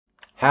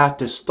how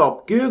to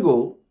stop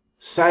Google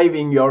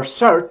saving your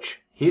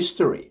search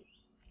history.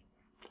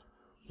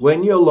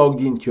 When you're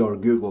logged into your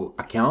Google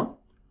account,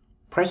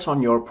 press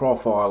on your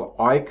profile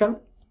icon,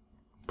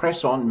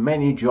 press on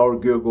Manage your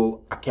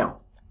Google account.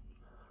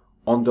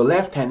 On the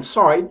left-hand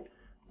side,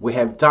 we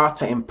have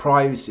data and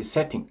privacy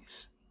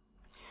settings.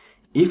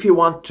 If you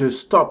want to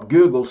stop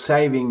Google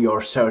saving your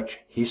search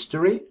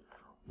history,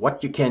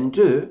 what you can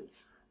do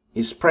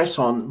is press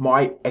on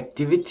My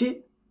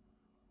Activity,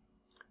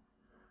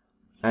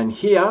 and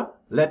here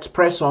let's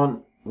press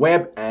on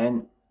Web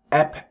and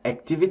App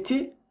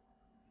Activity.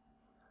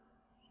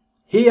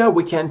 Here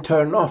we can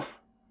turn off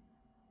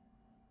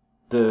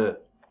the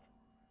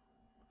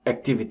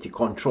activity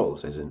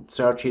controls, as in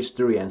search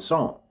history and so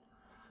on.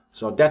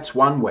 So that's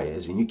one way,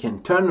 as in you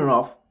can turn it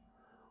off,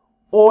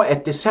 or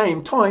at the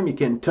same time you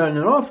can turn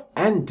it off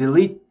and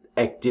delete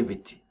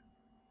activity.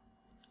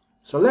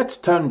 So let's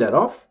turn that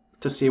off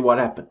to see what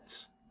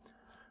happens.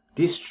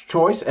 This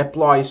choice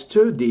applies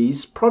to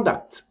these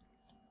products.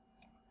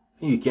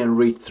 You can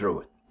read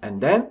through it,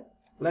 and then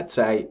let's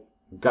say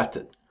got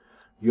it.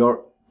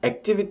 Your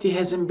activity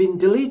hasn't been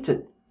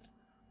deleted,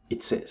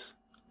 it says.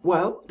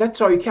 Well, that's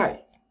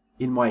okay.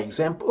 In my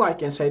example, I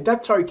can say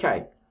that's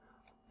okay.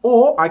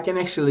 Or I can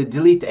actually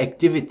delete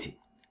activity.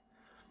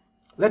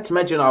 Let's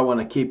imagine I want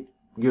to keep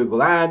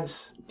Google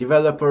Ads,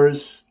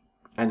 developers,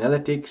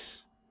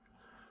 analytics.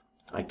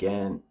 I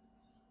can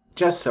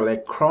just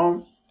select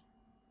Chrome.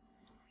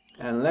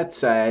 And let's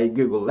say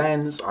Google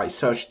Lens. I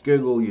searched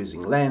Google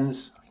using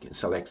Lens. I can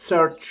select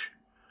search,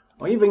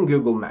 or even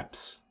Google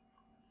Maps,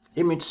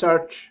 image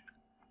search,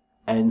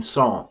 and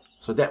so on.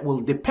 So that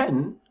will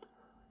depend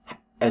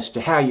as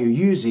to how you're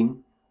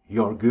using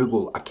your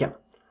Google account.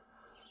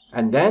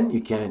 And then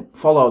you can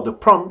follow the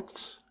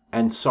prompts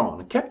and so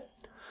on, okay?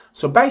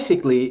 So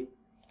basically,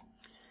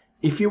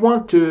 if you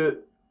want to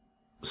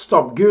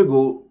stop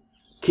Google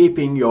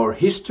keeping your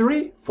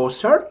history for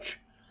search,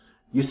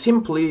 you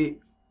simply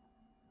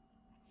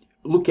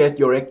look at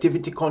your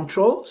activity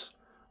controls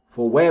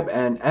for web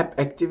and app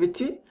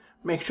activity.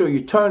 Make sure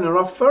you turn it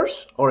off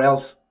first, or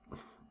else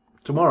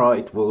tomorrow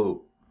it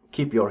will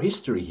keep your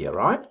history here,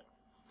 right?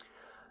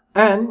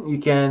 And you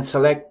can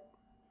select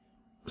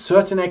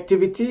certain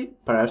activity,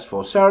 perhaps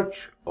for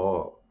search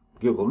or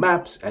Google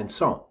Maps and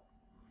so on.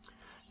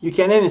 You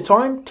can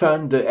anytime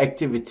turn the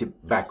activity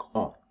back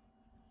on.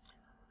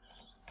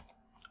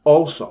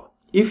 Also,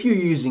 if you're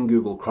using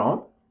Google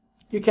Chrome,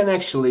 you can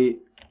actually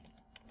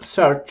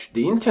search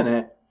the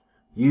internet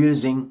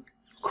using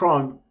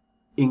Chrome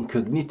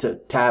Incognito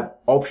tab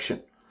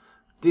option.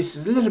 This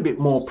is a little bit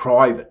more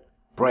private,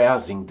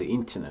 browsing the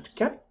internet,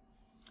 okay?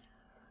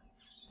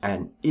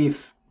 And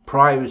if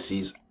privacy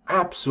is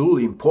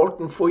absolutely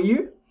important for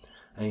you,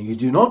 and you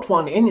do not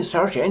want any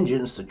search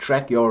engines to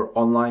track your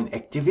online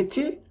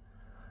activity,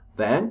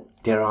 then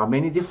there are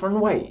many different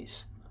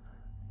ways.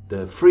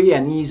 The free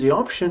and easy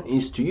option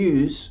is to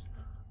use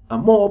a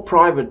more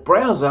private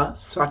browser,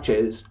 such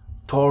as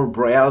Tor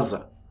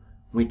browser,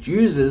 which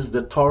uses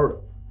the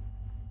Tor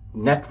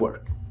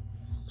network.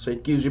 So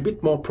it gives you a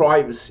bit more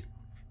privacy.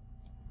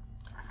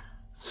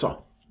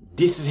 So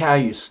this is how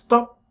you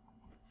stop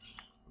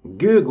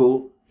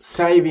Google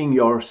saving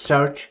your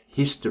search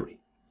history.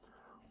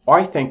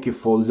 I thank you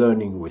for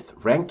learning with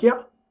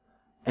Rankia,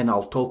 and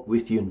I'll talk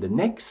with you in the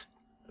next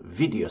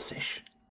video session.